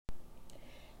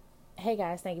Hey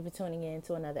guys, thank you for tuning in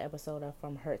to another episode of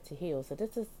From Hurt to Heal. So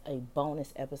this is a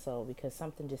bonus episode because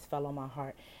something just fell on my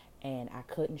heart and I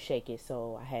couldn't shake it,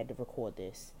 so I had to record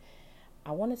this.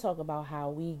 I want to talk about how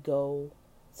we go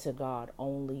to God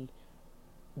only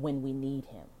when we need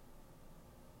him.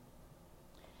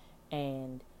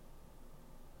 And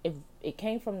if it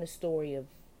came from the story of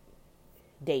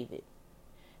David,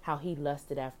 how he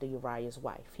lusted after Uriah's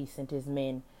wife. He sent his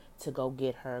men to go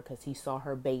get her because he saw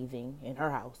her bathing in her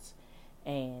house.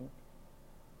 And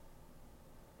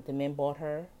the men brought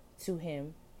her to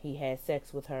him. He had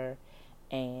sex with her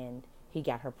and he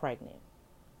got her pregnant.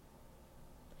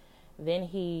 Then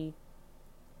he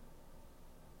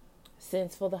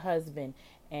sends for the husband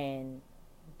and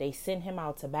they send him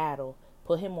out to battle,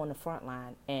 put him on the front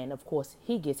line, and of course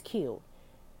he gets killed.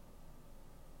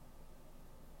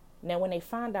 Now when they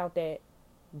find out that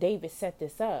David set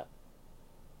this up,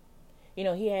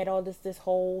 he had all this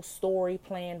whole story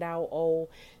planned out. Oh,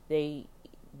 they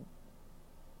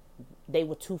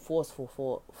were too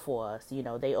forceful for us.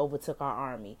 They overtook our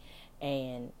army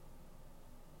and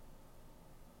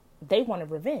they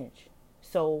wanted revenge.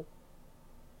 So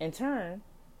in turn,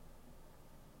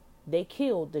 they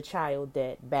killed the child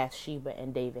that Bathsheba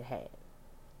and David had.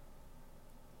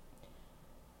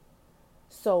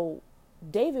 So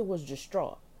David was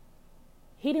distraught.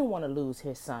 He didn't want to lose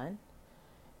his son.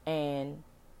 And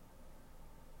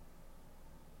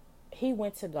he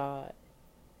went to God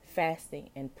fasting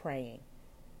and praying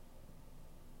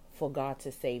for God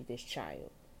to save this child.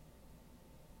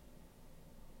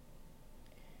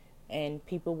 And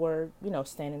people were,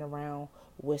 standing around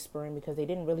whispering because they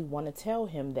didn't really want to tell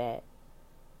him that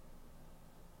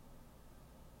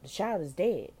the child is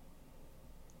dead.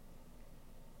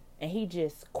 And he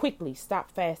just quickly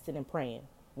stopped fasting and praying.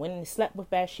 Went and slept with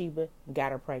Bathsheba,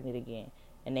 got her pregnant again.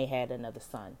 And they had another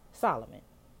son, Solomon.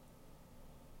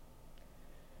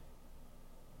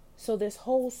 So this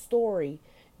whole story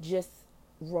just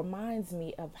reminds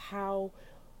me of how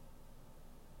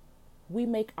we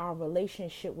make our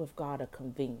relationship with God a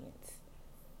convenience.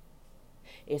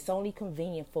 It's only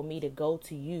convenient for me to go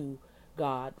to you,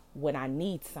 God, when I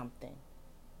need something.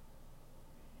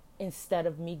 Instead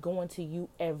of me going to you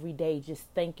every day, just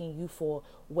thanking you for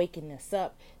waking us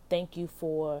up. Thank you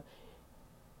for,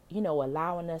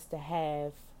 allowing us to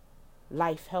have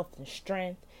life, health, and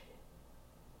strength.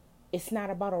 It's not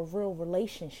about a real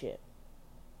relationship.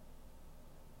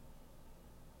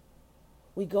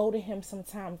 We go to him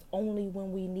sometimes only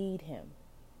when we need him.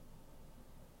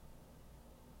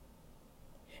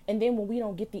 And then when we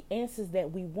don't get the answers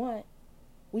that we want,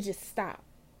 we just stop.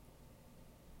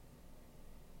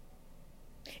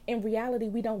 In reality,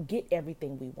 we don't get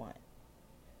everything we want.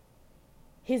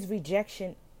 His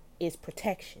rejection is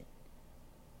protection.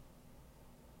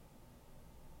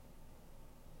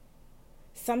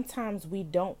 Sometimes we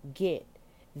don't get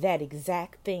that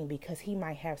exact thing because he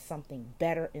might have something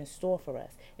better in store for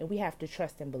us. And we have to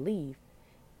trust and believe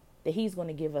that he's going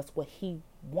to give us what he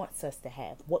wants us to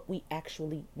have, what we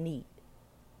actually need.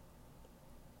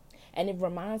 And it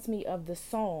reminds me of the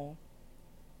song,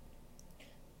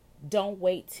 "Don't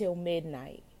wait till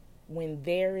midnight when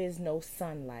there is no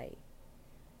sunlight.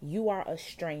 You are a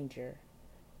stranger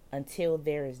until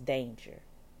there is danger."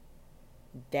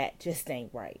 That just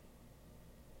ain't right.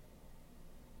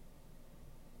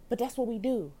 But that's what we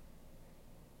do.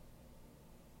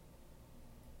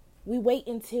 We wait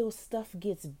until stuff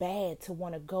gets bad to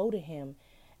want to go to him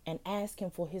and ask him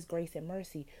for his grace and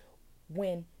mercy.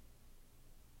 When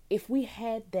if we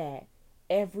had that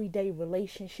everyday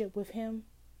relationship with him,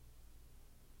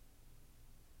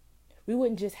 we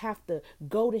wouldn't just have to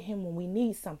go to him when we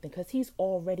need something because he's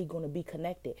already going to be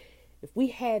connected. If we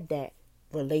had that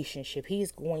relationship,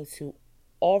 he's going to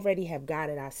already have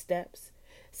guided our steps.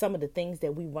 Some of the things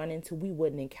that we run into, we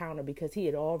wouldn't encounter because he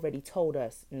had already told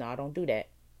us, no, don't do that.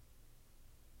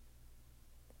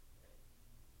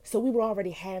 So we would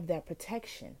already have that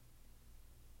protection.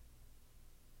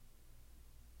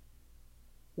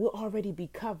 We'll already be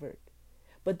covered.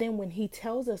 But then when he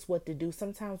tells us what to do,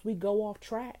 sometimes we go off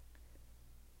track.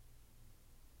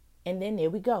 And then there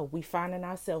we go. We finding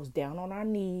ourselves down on our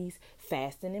knees,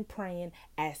 fasting and praying,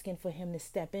 asking for him to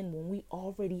step in when we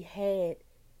already had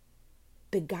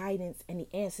the guidance and the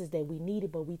answers that we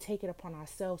needed, but we take it upon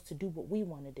ourselves to do what we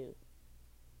want to do.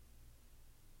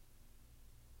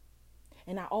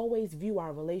 And I always view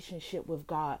our relationship with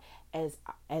God as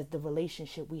the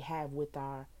relationship we have with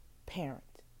our parent.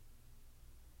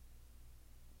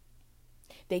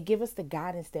 They give us the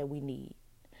guidance that we need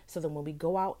so that when we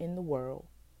go out in the world,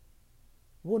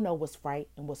 we'll know what's right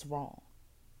and what's wrong.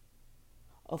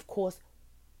 Of course,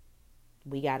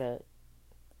 we got to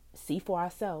see for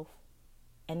ourselves,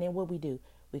 and then what we do,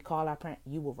 we call our parent,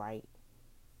 you were right.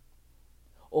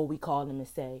 Or we call them and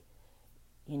say,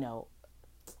 you know,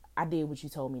 I did what you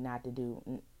told me not to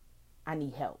do. I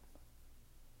need help.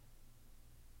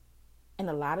 And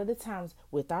a lot of the times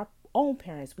with our own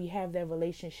parents, we have that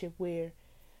relationship where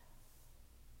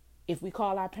if we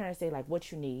call our parents, they like,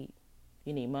 what you need?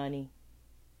 You need money.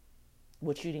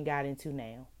 What you done got into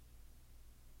now.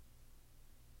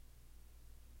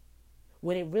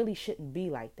 When it really shouldn't be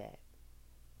like that.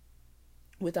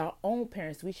 With our own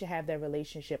parents, we should have that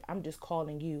relationship. I'm just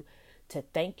calling you to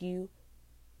thank you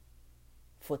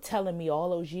for telling me all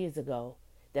those years ago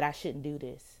that I shouldn't do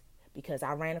this, because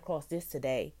I ran across this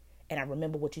today and I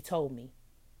remember what you told me.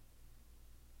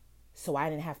 So I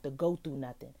didn't have to go through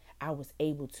nothing. I was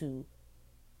able to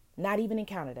not even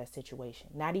encounter that situation,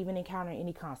 not even encounter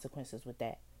any consequences with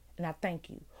that. And I thank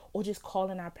you. Or just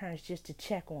calling our parents just to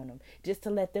check on them, just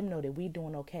to let them know that we're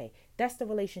doing okay. That's the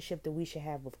relationship that we should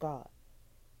have with God.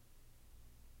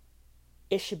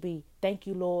 It should be, thank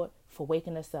you, Lord, for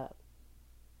waking us up.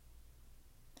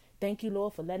 Thank you,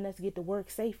 Lord, for letting us get to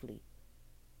work safely.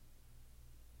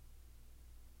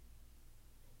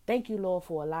 Thank you, Lord,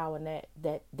 for allowing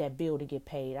that bill to get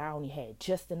paid. I only had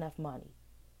just enough money.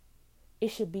 It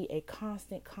should be a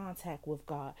constant contact with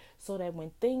God so that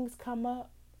when things come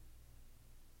up,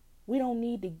 we don't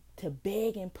need to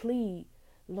beg and plead,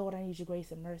 Lord, I need your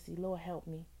grace and mercy. Lord, help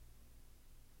me.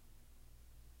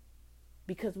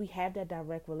 Because we have that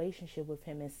direct relationship with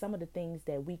him, and some of the things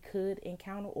that we could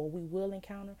encounter or we will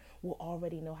encounter, we'll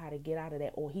already know how to get out of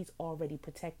that, or he's already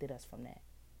protected us from that.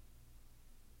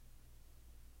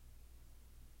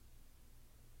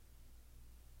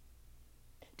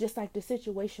 Just like the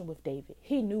situation with David.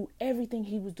 He knew everything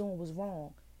he was doing was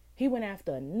wrong. He went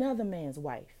after another man's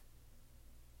wife.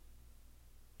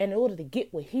 And in order to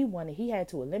get what he wanted, he had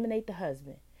to eliminate the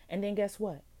husband. And then guess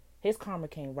what? His karma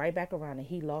came right back around and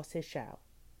he lost his child.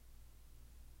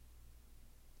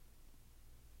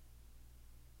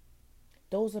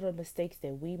 Those are the mistakes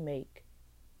that we make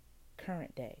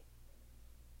current day.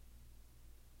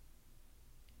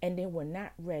 And then we're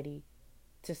not ready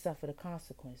to suffer the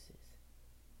consequences.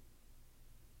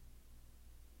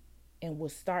 And we'll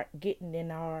start getting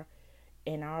in our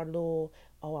little,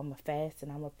 oh, I'm going to fast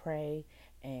and I'm going to pray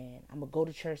and I'm going to go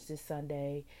to church this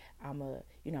Sunday. I'm going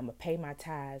to pay my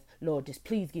tithes. Lord, just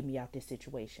please get me out this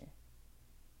situation.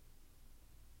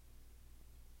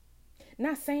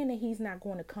 Not saying that he's not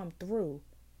going to come through,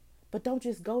 but don't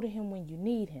just go to him when you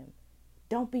need him.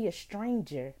 Don't be a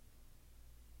stranger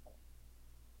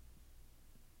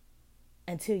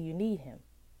until you need him.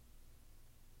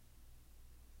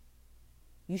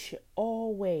 You should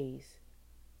always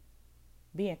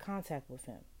be in contact with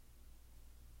him.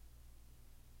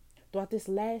 Throughout this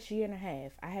last year and a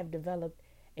half, I have developed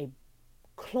a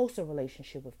closer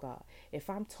relationship with God. If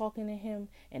I'm talking to him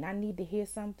and I need to hear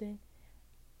something,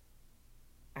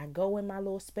 I go in my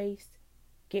little space,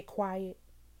 get quiet,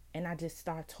 and I just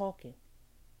start talking.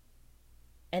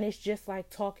 And it's just like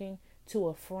talking to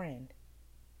a friend.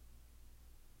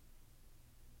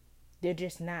 They're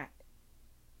just not,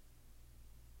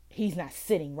 he's not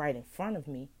sitting right in front of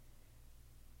me.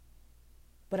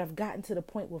 But I've gotten to the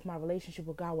point with my relationship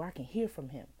with God where I can hear from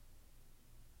him.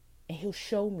 And he'll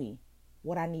show me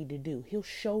what I need to do. He'll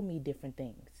show me different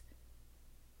things.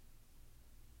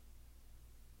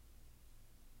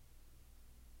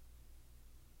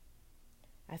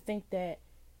 I think that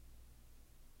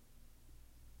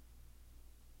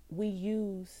we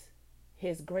use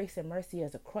his grace and mercy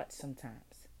as a crutch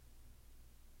sometimes.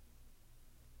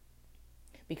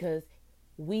 Because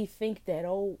we think that,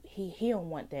 oh, he don't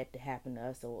want that to happen to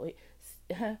us. Or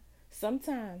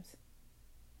sometimes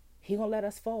he gonna let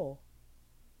us fall.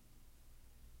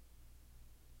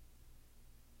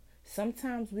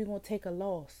 Sometimes we're gonna take a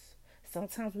loss.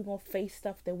 Sometimes we're gonna face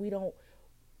stuff that we don't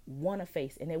want to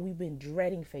face and that we've been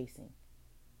dreading facing.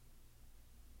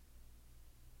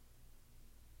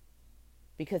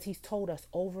 Because he's told us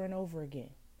over and over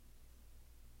again.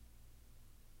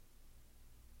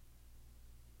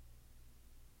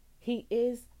 He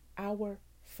is our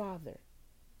Father.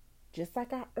 Just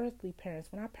like our earthly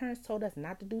parents. When our parents told us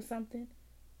not to do something,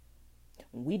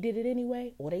 we did it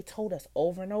anyway, or they told us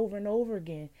over and over and over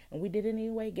again, and we did it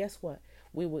anyway, guess what?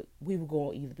 We were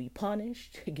going to either be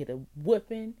punished, get a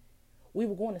whipping. We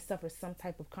were going to suffer some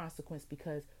type of consequence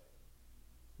because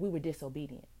we were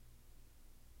disobedient.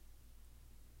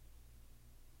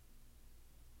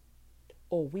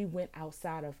 Or we went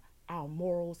outside of our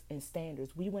morals and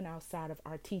standards. We went outside of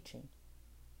our teaching.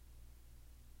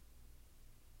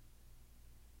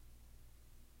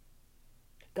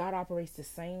 God operates the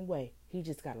same way. He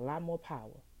just got a lot more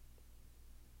power.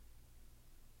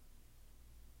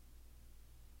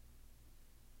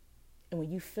 And when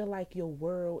you feel like your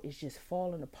world is just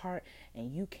falling apart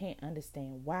and you can't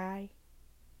understand why,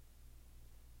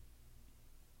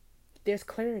 there's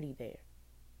clarity there.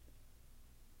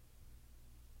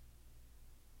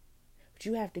 But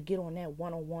you have to get on that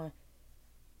one-on-one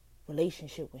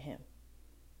relationship with him.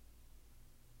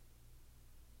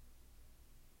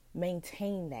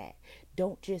 Maintain that.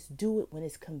 Don't just do it when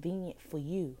it's convenient for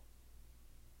you.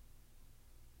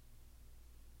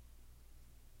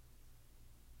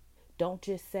 Don't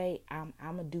just say, I'm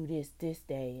going to do this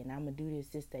day and I'm going to do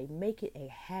this day. Make it a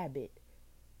habit.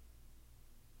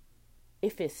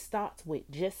 If it starts with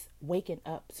just waking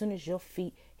up, as soon as your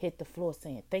feet hit the floor,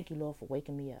 saying, thank you, Lord, for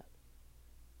waking me up.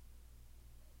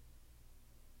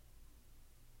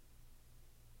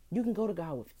 You can go to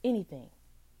God with anything.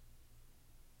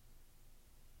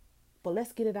 But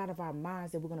let's get it out of our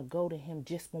minds that we're going to go to him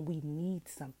just when we need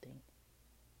something.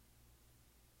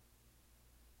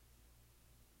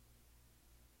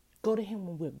 Go to him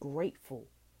when we're grateful.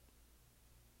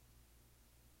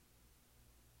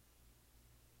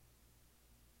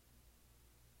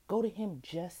 Go to him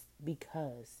just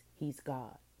because he's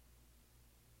God.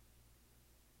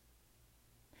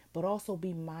 But also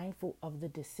be mindful of the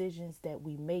decisions that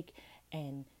we make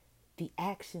and the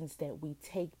actions that we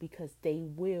take, because they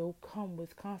will come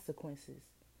with consequences.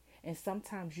 And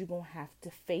sometimes you're going to have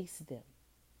to face them.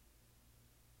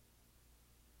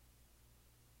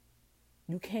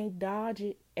 You can't dodge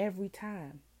it every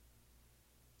time,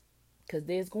 because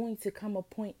there's going to come a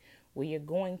point where you're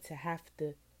going to have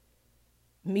to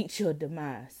meet your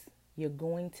demise. You're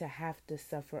going to have to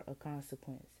suffer a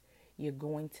consequence. You're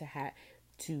going to have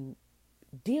to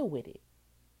deal with it.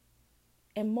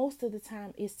 And most of the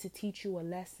time it's to teach you a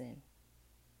lesson.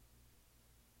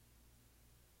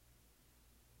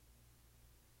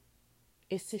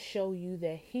 It's to show you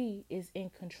that he is in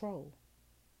control.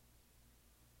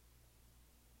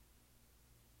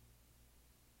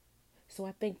 So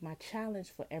I think my challenge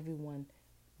for everyone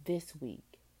this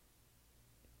week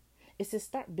is to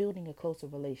start building a closer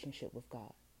relationship with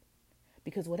God.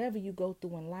 Because whatever you go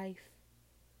through in life,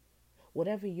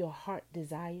 whatever your heart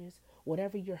desires,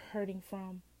 whatever you're hurting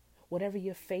from, whatever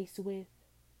you're faced with,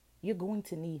 you're going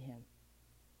to need him.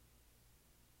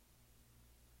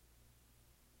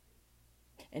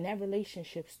 And that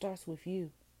relationship starts with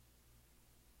you.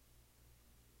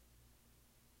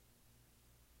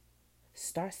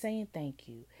 Start saying thank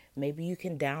you. Maybe you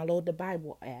can download the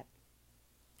Bible app.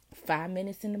 5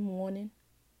 minutes in the morning,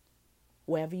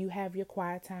 wherever you have your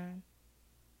quiet time.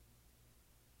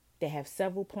 They have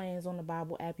several plans on the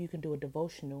Bible app. You can do a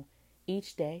devotional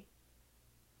each day.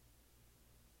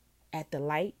 At the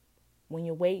light, when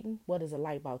you're waiting, what is a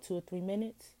light, about 2 or 3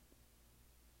 minutes?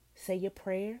 Say your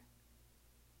prayer.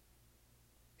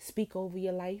 Speak over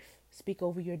your life. Speak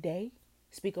over your day.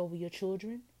 Speak over your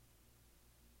children.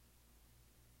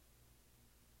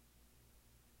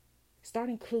 Start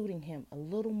including him a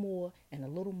little more and a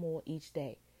little more each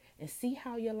day, and see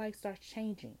how your life starts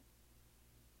changing.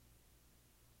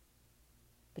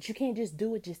 But you can't just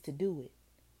do it just to do it.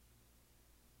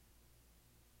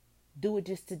 Don't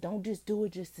just do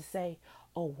it just to say,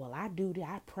 oh, well, I do that.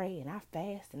 I pray and I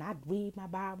fast and I read my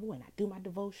Bible and I do my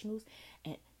devotionals.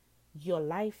 And your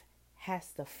life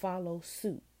has to follow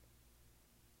suit.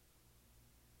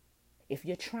 If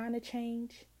you're trying to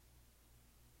change,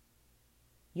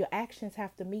 your actions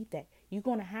have to meet that. You're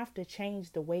going to have to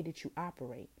change the way that you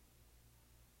operate.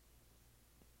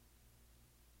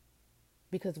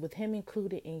 Because with him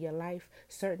included in your life,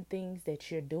 certain things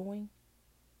that you're doing,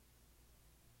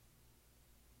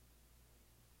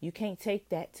 you can't take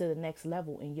that to the next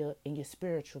level in your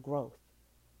spiritual growth.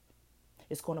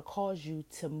 It's going to cause you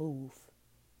to move.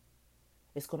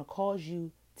 It's going to cause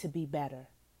you to be better.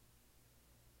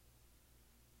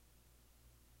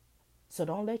 So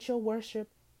don't let your worship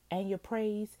and your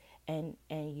praise and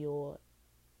your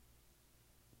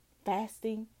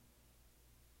fasting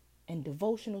and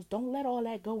devotionals, don't let all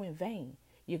that go in vain.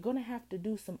 You're going to have to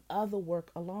do some other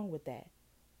work along with that.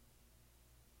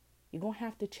 You're going to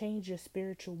have to change your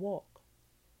spiritual walk.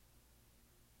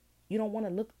 You don't want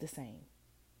to look the same.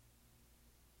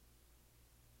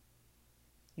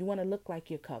 You want to look like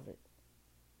you're covered.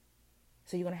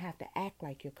 So you're going to have to act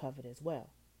like you're covered as well.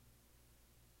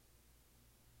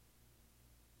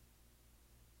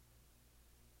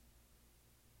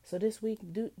 So this week,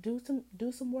 do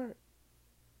some work.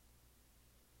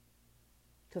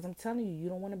 Because I'm telling you, you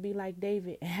don't want to be like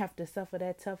David and have to suffer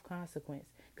that tough consequence.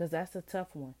 Because that's a tough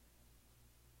one.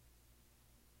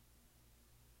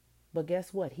 But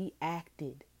guess what? He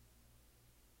acted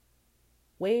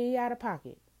way out of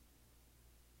pocket.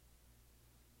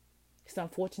 It's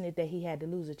unfortunate that he had to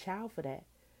lose a child for that.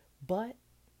 But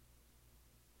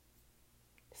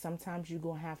sometimes you're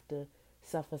going to have to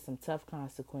suffer some tough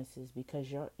consequences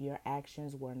because your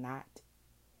actions were not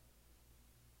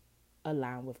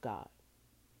aligned with God.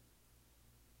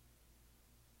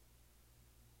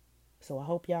 So I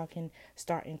hope y'all can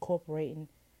start incorporating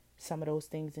some of those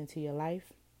things into your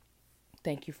life.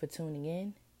 Thank you for tuning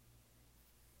in.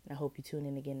 I hope you tune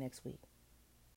in again next week.